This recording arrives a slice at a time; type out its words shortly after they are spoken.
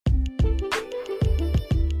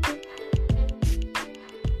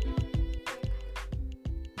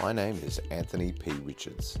My name is Anthony P.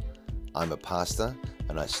 Richards. I'm a pastor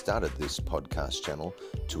and I started this podcast channel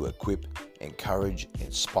to equip, encourage,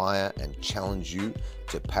 inspire and challenge you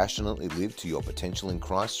to passionately live to your potential in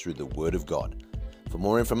Christ through the Word of God. For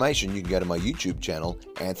more information, you can go to my YouTube channel,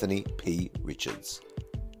 Anthony P. Richards.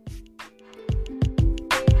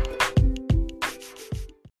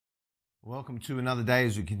 Welcome to another day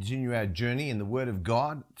as we continue our journey in the Word of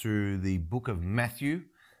God through the book of Matthew.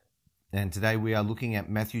 And today we are looking at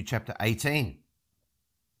Matthew chapter 18.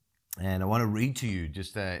 And I want to read to you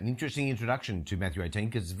just an interesting introduction to Matthew 18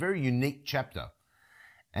 because it's a very unique chapter.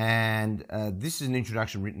 And this is an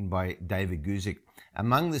introduction written by David Guzik.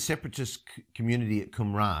 Among the separatist community at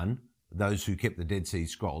Qumran, those who kept the Dead Sea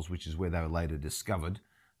Scrolls, which is where they were later discovered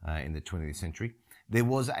in the 20th century, there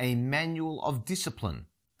was a manual of discipline.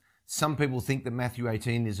 Some people think that Matthew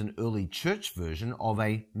 18 is an early church version of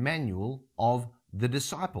a manual of the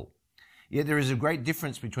disciple. Yet there is a great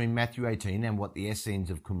difference between Matthew 18 and what the Essenes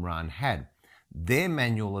of Qumran had. Their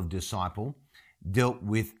manual of disciple dealt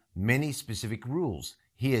with many specific rules.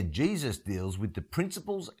 Here, Jesus deals with the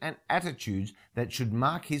principles and attitudes that should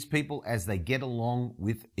mark his people as they get along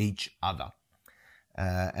with each other.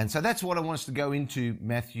 And so that's what I want us to go into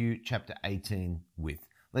Matthew chapter 18 with.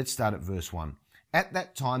 Let's start at verse 1. At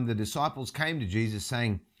that time, the disciples came to Jesus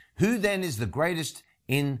saying, "Who then is the greatest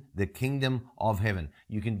in the kingdom of heaven?"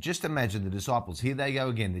 You can just imagine the disciples. Here they go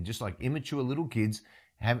again. They're just like immature little kids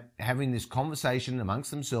having this conversation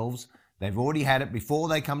amongst themselves. They've already had it before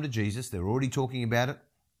they come to Jesus. They're already talking about it.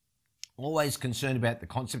 Always concerned about the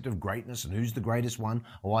concept of greatness and who's the greatest one.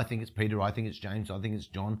 Oh, I think it's Peter. I think it's James. I think it's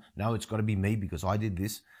John. No, it's got to be me because I did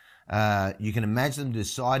this. You can imagine them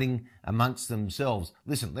deciding amongst themselves,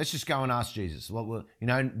 listen, let's just go and ask Jesus.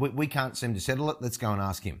 We can't seem to settle it. Let's go and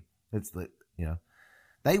ask him.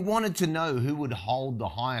 They wanted to know who would hold the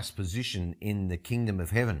highest position in the kingdom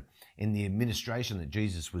of heaven, in the administration that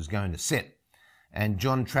Jesus was going to set. And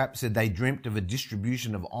John Trapp said they dreamt of a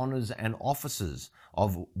distribution of honors and offices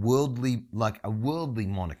of a worldly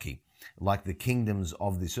monarchy, like the kingdoms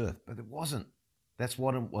of this earth. But it wasn't. It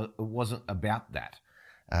wasn't about that.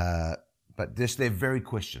 But just their very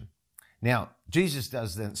question. Now, Jesus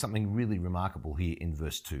does then something really remarkable here in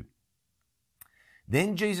verse 2.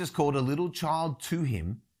 Then Jesus called a little child to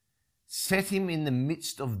him, set him in the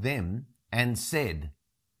midst of them, and said,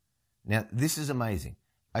 now this is amazing,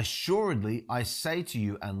 assuredly I say to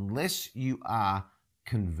you, unless you are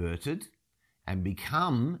converted and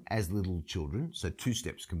become as little children, so 2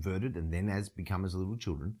 steps, converted and then become as little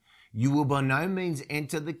children, you will by no means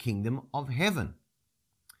enter the kingdom of heaven.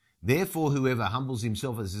 Therefore, whoever humbles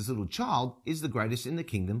himself as this little child is the greatest in the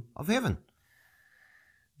kingdom of heaven.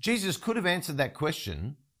 Jesus could have answered that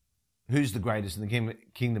question, who's the greatest in the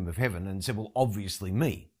kingdom of heaven, and said, well, obviously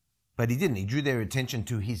me. But he didn't. He drew their attention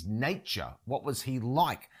to his nature. What was he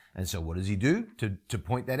like? And so what does he do to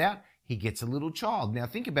point that out? He gets a little child. Now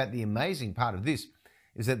think about the amazing part of this,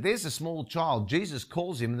 is that there's a small child. Jesus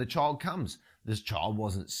calls him and the child comes. This child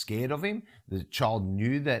wasn't scared of him. The child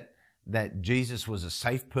knew that Jesus was a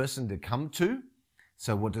safe person to come to.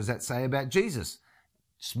 So what does that say about Jesus?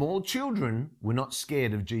 Small children were not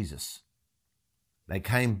scared of Jesus. They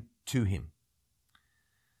came to him.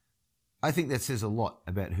 I think that says a lot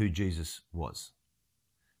about who Jesus was.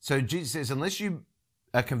 So Jesus says, unless you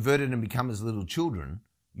are converted and become as little children,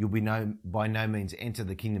 you'll be by no means enter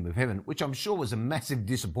the kingdom of heaven, which I'm sure was a massive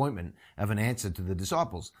disappointment of an answer to the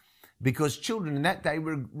disciples, because children in that day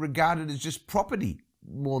were regarded as just property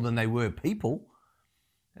more than they were people.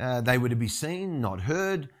 They were to be seen, not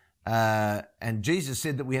heard. And Jesus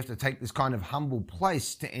said that we have to take this kind of humble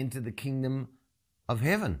place to enter the kingdom of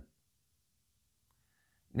heaven.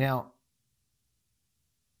 Now,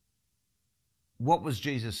 what was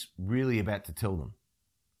Jesus really about to tell them?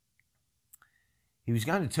 He was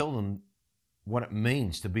going to tell them what it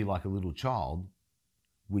means to be like a little child,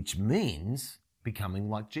 which means becoming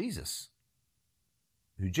like Jesus,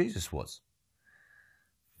 who Jesus was.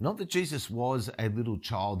 Not that Jesus was a little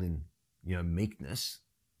child in, meekness,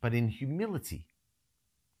 but in humility.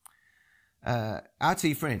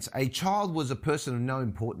 R.T. France, a child was a person of no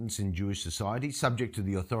importance in Jewish society, subject to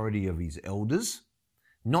the authority of his elders,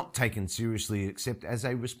 not taken seriously except as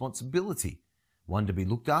a responsibility, one to be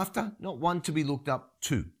looked after, not one to be looked up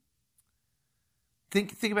to.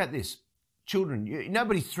 Think about this. Children,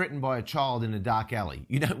 nobody's threatened by a child in a dark alley.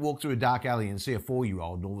 You don't walk through a dark alley and see a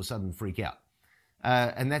 4-year-old and all of a sudden freak out.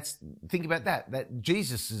 Think about that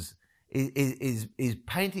Jesus is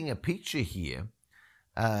painting a picture here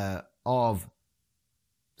of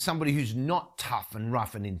somebody who's not tough and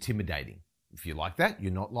rough and intimidating. If you're like that,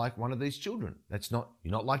 you're not like one of these children. You're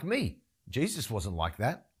not like me. Jesus wasn't like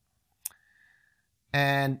that.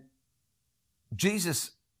 And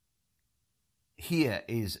Jesus here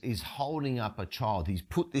is holding up a child. He's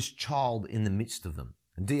put this child in the midst of them.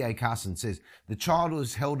 And D.A. Carson says, the child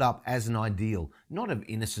was held up as an ideal, not of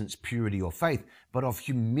innocence, purity, or faith, but of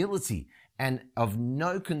humility and of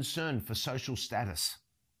no concern for social status.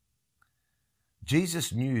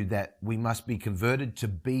 Jesus knew that we must be converted to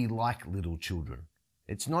be like little children.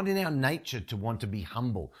 It's not in our nature to want to be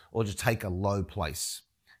humble or to take a low place.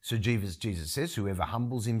 So Jesus says, whoever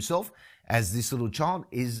humbles himself as this little child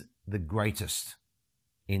is the greatest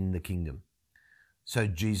in the kingdom. So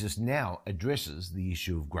Jesus now addresses the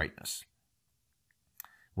issue of greatness.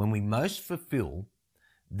 When we most fulfill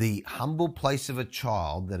the humble place of a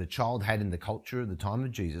child that a child had in the culture of the time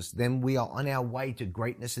of Jesus, then we are on our way to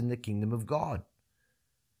greatness in the kingdom of God.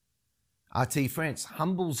 R.T. France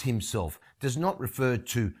humbles himself does not refer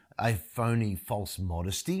to a phony false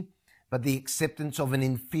modesty, but the acceptance of an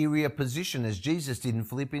inferior position, as Jesus did in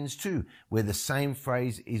Philippians 2, where the same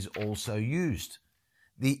phrase is also used.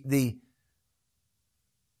 It's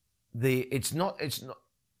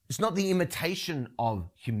not the imitation of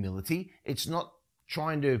humility. It's not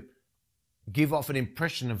trying to give off an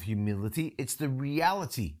impression of humility. It's the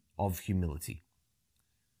reality of humility.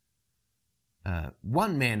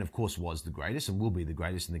 One man, of course, was the greatest and will be the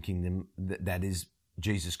greatest in the kingdom. That is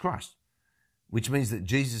Jesus Christ. Which means that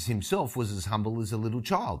Jesus himself was as humble as a little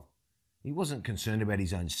child. He wasn't concerned about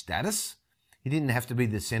his own status. He didn't have to be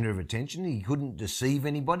the center of attention. He couldn't deceive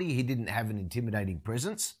anybody. He didn't have an intimidating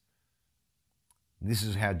presence. This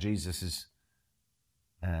is how Jesus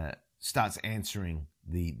starts answering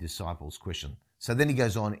the disciples' question. So then he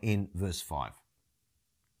goes on in verse 5.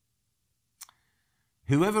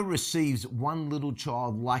 Whoever receives one little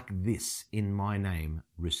child like this in my name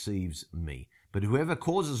receives me. But whoever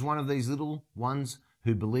causes one of these little ones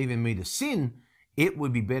who believe in me to sin, it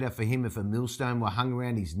would be better for him if a millstone were hung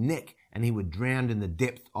around his neck and he were drowned in the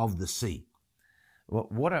depth of the sea. Well,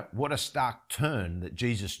 what a stark turn that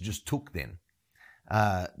Jesus just took then.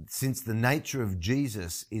 Since the nature of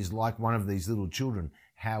Jesus is like one of these little children,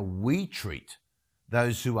 how we treat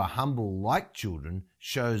those who are humble like children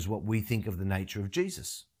shows what we think of the nature of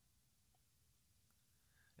Jesus.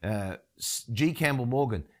 G. Campbell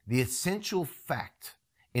Morgan, the essential fact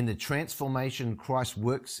in the transformation Christ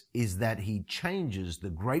works is that he changes the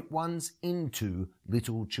great ones into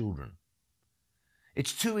little children.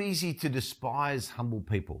 It's too easy to despise humble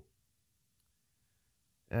people.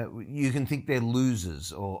 You can think they're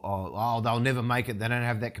losers or they'll never make it. They don't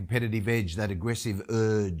have that competitive edge, that aggressive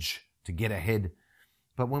urge to get ahead.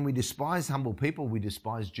 But when we despise humble people, we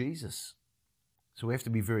despise Jesus. So we have to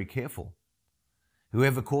be very careful.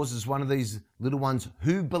 Whoever causes one of these little ones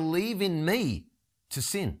who believe in me to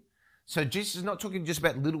sin. So Jesus is not talking just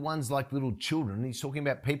about little ones like little children. He's talking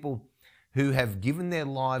about people who have given their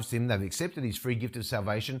lives to him. They've accepted his free gift of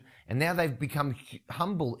salvation, and now they've become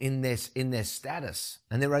humble in their status,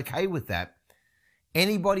 and they're okay with that.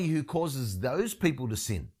 Anybody who causes those people to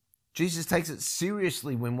sin, Jesus takes it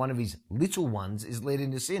seriously when one of his little ones is led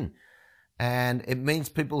into sin. And it means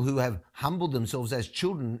people who have humbled themselves as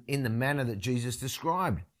children in the manner that Jesus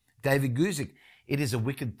described. David Guzik, it is a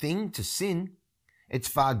wicked thing to sin. It's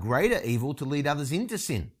far greater evil to lead others into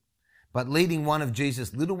sin. But leading one of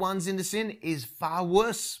Jesus' little ones into sin is far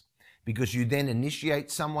worse, because you then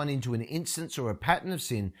initiate someone into an instance or a pattern of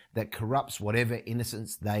sin that corrupts whatever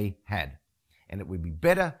innocence they had. And it would be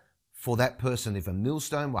better for that person if a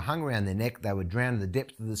millstone were hung around their neck, they were drowned in the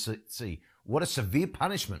depths of the sea. What a severe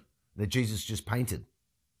punishment that Jesus just painted.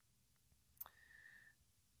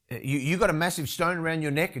 You got a massive stone around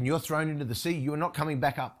your neck and you're thrown into the sea, you are not coming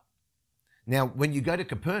back up. Now, when you go to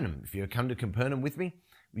Capernaum, if you come to Capernaum with me,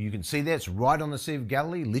 you can see there, it's right on the Sea of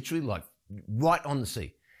Galilee, literally like right on the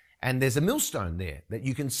sea. And there's a millstone there that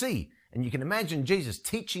you can see. And you can imagine Jesus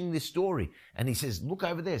teaching this story. And he says, look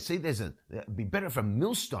over there, see, it'd be better if a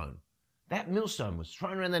millstone. That millstone was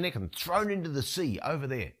thrown around their neck and thrown into the sea over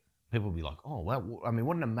there. People will be like, oh, well, I mean,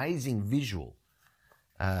 what an amazing visual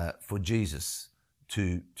for Jesus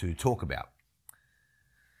to talk about.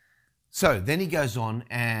 So then he goes on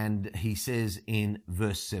and he says in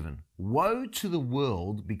verse 7, woe to the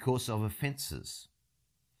world because of offences.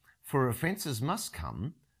 For offences must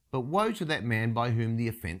come, but woe to that man by whom the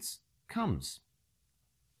offence comes.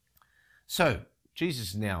 So Jesus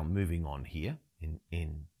is now moving on here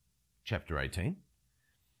in chapter 18.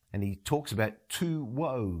 And he talks about two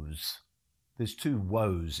woes. There's two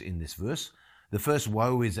woes in this verse. The first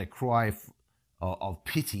woe is a cry of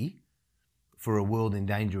pity for a world in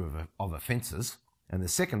danger of offences. And the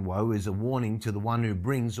second woe is a warning to the one who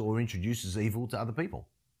brings or introduces evil to other people.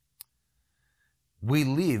 We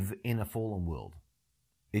live in a fallen world.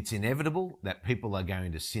 It's inevitable that people are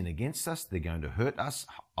going to sin against us. They're going to hurt us.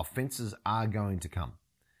 Offenses are going to come.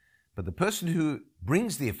 But the person who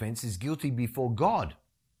brings the offense is guilty before God.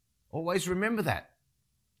 Always remember that.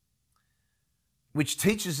 Which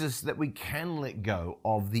teaches us that we can let go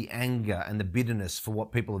of the anger and the bitterness for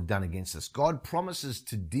what people have done against us. God promises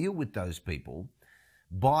to deal with those people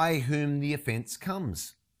by whom the offense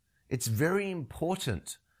comes. It's very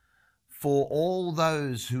important for all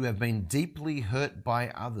those who have been deeply hurt by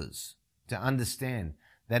others to understand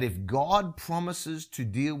that if God promises to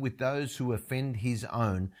deal with those who offend his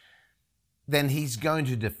own, then he's going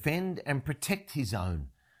to defend and protect his own.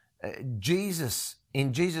 In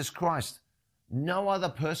Jesus Christ, no other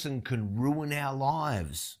person can ruin our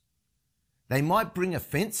lives. They might bring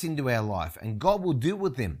offense into our life and God will deal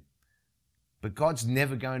with them. But God's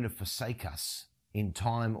never going to forsake us in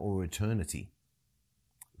time or eternity.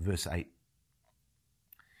 Verse 8.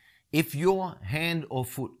 If your hand or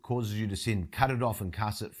foot causes you to sin, cut it off and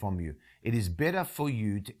cast it from you. It is better for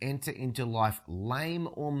you to enter into life lame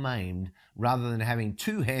or maimed rather than having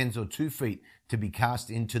 2 hands or 2 feet to be cast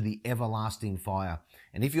into the everlasting fire.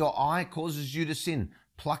 And if your eye causes you to sin,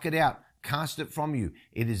 pluck it out, cast it from you.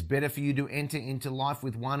 It is better for you to enter into life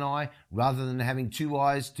with 1 eye rather than having 2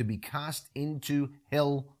 eyes to be cast into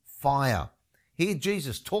hell fire. Here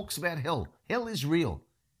Jesus talks about hell. Hell is real.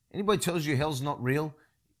 Anybody tells you hell's not real,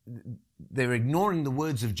 they're ignoring the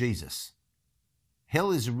words of Jesus.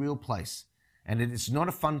 Hell is a real place, and it's not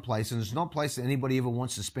a fun place, and it's not a place that anybody ever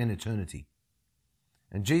wants to spend eternity.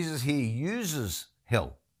 And Jesus here uses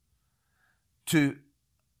hell to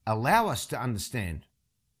allow us to understand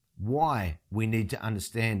why we need to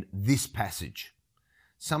understand this passage.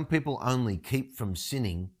 Some people only keep from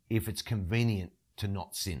sinning if it's convenient to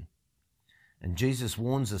not sin. And Jesus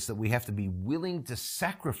warns us that we have to be willing to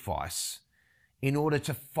sacrifice in order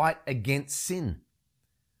to fight against sin.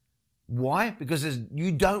 Why? Because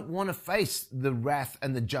you don't want to face the wrath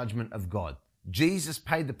and the judgment of God. Jesus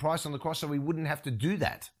paid the price on the cross so we wouldn't have to do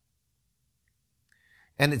that.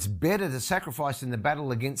 And it's better to sacrifice in the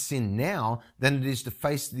battle against sin now than it is to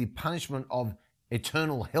face the punishment of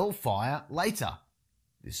eternal hellfire later.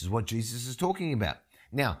 This is what Jesus is talking about.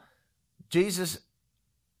 Now, Jesus,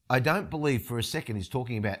 I don't believe for a second he's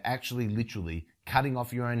talking about actually literally cutting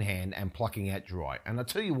off your own hand and plucking out your eye. And I'll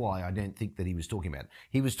tell you why I don't think that he was talking about it.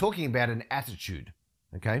 He was talking about an attitude,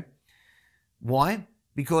 okay? Why?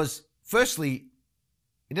 Because firstly,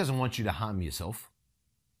 he doesn't want you to harm yourself.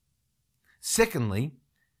 Secondly,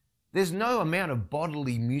 there's no amount of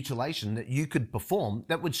bodily mutilation that you could perform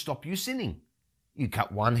that would stop you sinning. You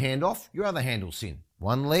cut one hand off, your other hand will sin.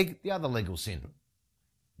 One leg, the other leg will sin.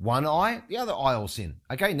 One eye, the other eye will sin.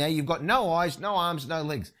 Okay, now you've got no eyes, no arms, no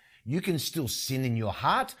legs. You can still sin in your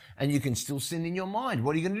heart and you can still sin in your mind.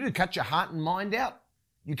 What are you going to do? Cut your heart and mind out?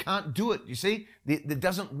 You can't do it. You see, that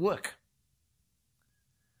doesn't work.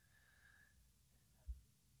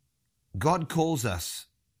 God calls us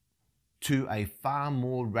to a far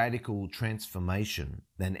more radical transformation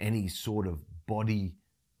than any sort of bodily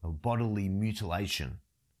mutilation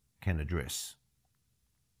can address.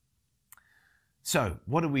 So,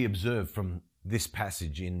 what do we observe from this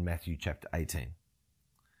passage in Matthew chapter 18?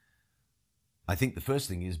 I think the first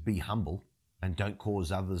thing is be humble and don't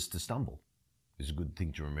cause others to stumble. Is a good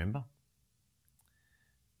thing to remember.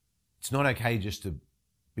 It's not okay just to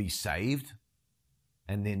be saved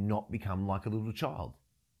and then not become like a little child.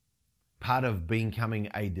 Part of becoming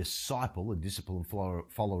a disciple, a disciplined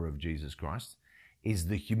follower of Jesus Christ, is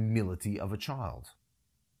the humility of a child.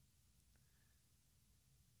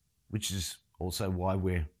 Which is also why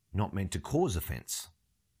we're not meant to cause offense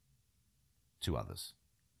to others.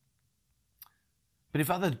 But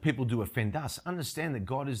if other people do offend us, understand that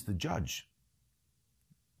God is the judge.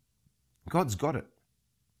 God's got it.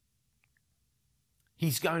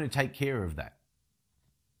 He's going to take care of that.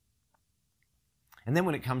 And then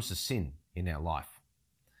when it comes to sin in our life,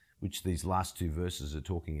 which these last 2 verses are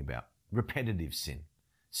talking about, repetitive sin.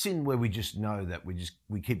 Sin where we just know that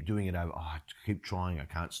we keep doing it over. Oh, I keep trying, I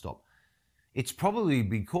can't stop. It's probably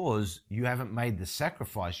because you haven't made the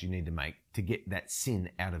sacrifice you need to make to get that sin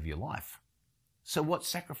out of your life. So what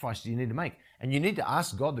sacrifice do you need to make? And you need to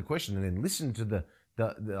ask God the question and then listen to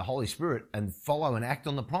the Holy Spirit and follow and act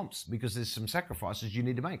on the prompts, because there's some sacrifices you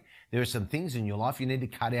need to make. There are some things in your life you need to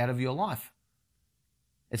cut out of your life.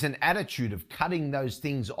 It's an attitude of cutting those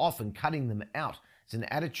things off and cutting them out. It's an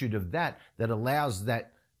attitude of that allows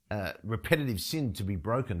that repetitive sin to be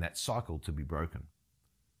broken, that cycle to be broken.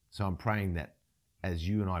 So I'm praying that as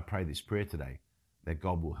you and I pray this prayer today, that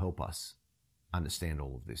God will help us understand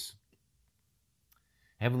all of this.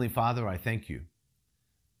 Heavenly Father, I thank you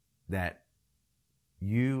that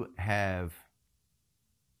you have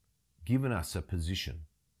given us a position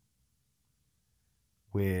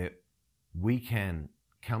where we can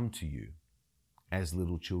come to you as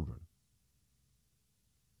little children.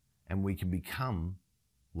 And we can become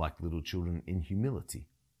like little children in humility.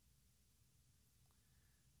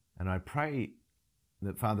 And I pray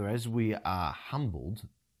that, Father, as we are humbled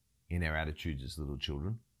in our attitudes as little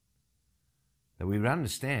children, that we would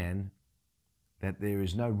understand that there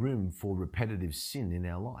is no room for repetitive sin in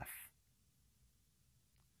our life.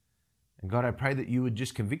 And God, I pray that you would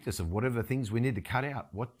just convict us of whatever things we need to cut out.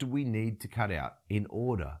 What do we need to cut out in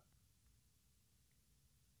order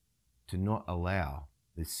to not allow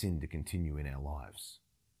this sin to continue in our lives?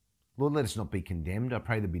 Lord, let us not be condemned. I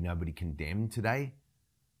pray there be nobody condemned today,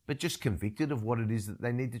 but just convicted of what it is that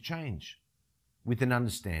they need to change with an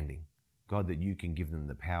understanding, God, that you can give them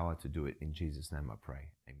the power to do it. In Jesus' name I pray.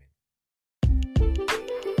 Amen.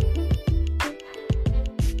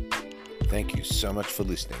 Thank you so much for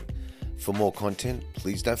listening. For more content,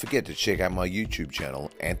 please don't forget to check out my YouTube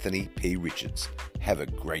channel, Anthony P. Richards. Have a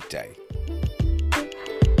great day.